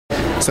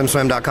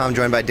SwimSwim.com,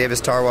 joined by Davis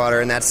Tarwater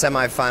in that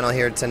semifinal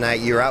here tonight.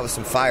 You were out with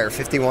some fire,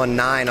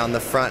 51-9 on the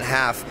front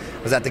half.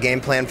 Was that the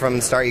game plan from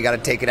the start? You got to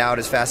take it out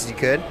as fast as you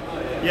could?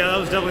 Yeah, that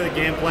was definitely the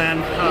game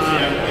plan.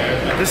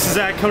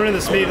 Coming into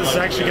this meet, this is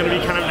actually going to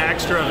be kind of an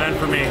extra event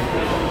for me.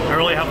 I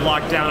really have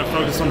locked down and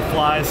focused on the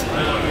flies.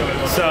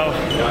 So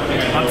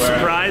I'm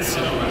surprised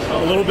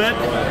a little bit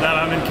that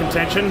I'm in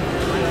contention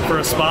for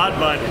a spot,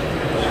 but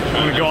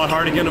I'm going to go out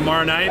hard again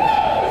tomorrow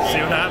night. See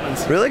what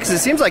happens. Really? Because it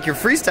seems like your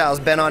freestyle's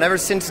been on ever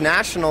since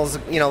Nationals,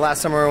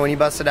 last summer when you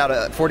busted out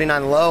a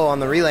 49 low on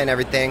the relay and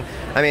everything.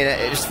 I mean,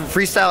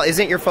 freestyle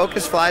isn't your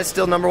focus? Fly's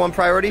still #1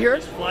 priority here?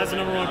 Fly's the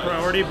 #1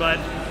 priority, but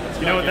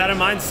with that in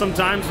mind,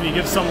 sometimes when you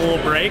give something a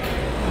little break,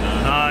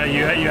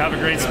 you have a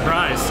great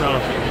surprise. So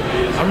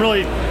I'm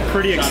really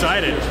pretty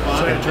excited, to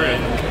tell you the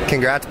truth.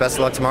 Congrats. Best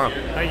of luck tomorrow.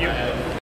 Thank you.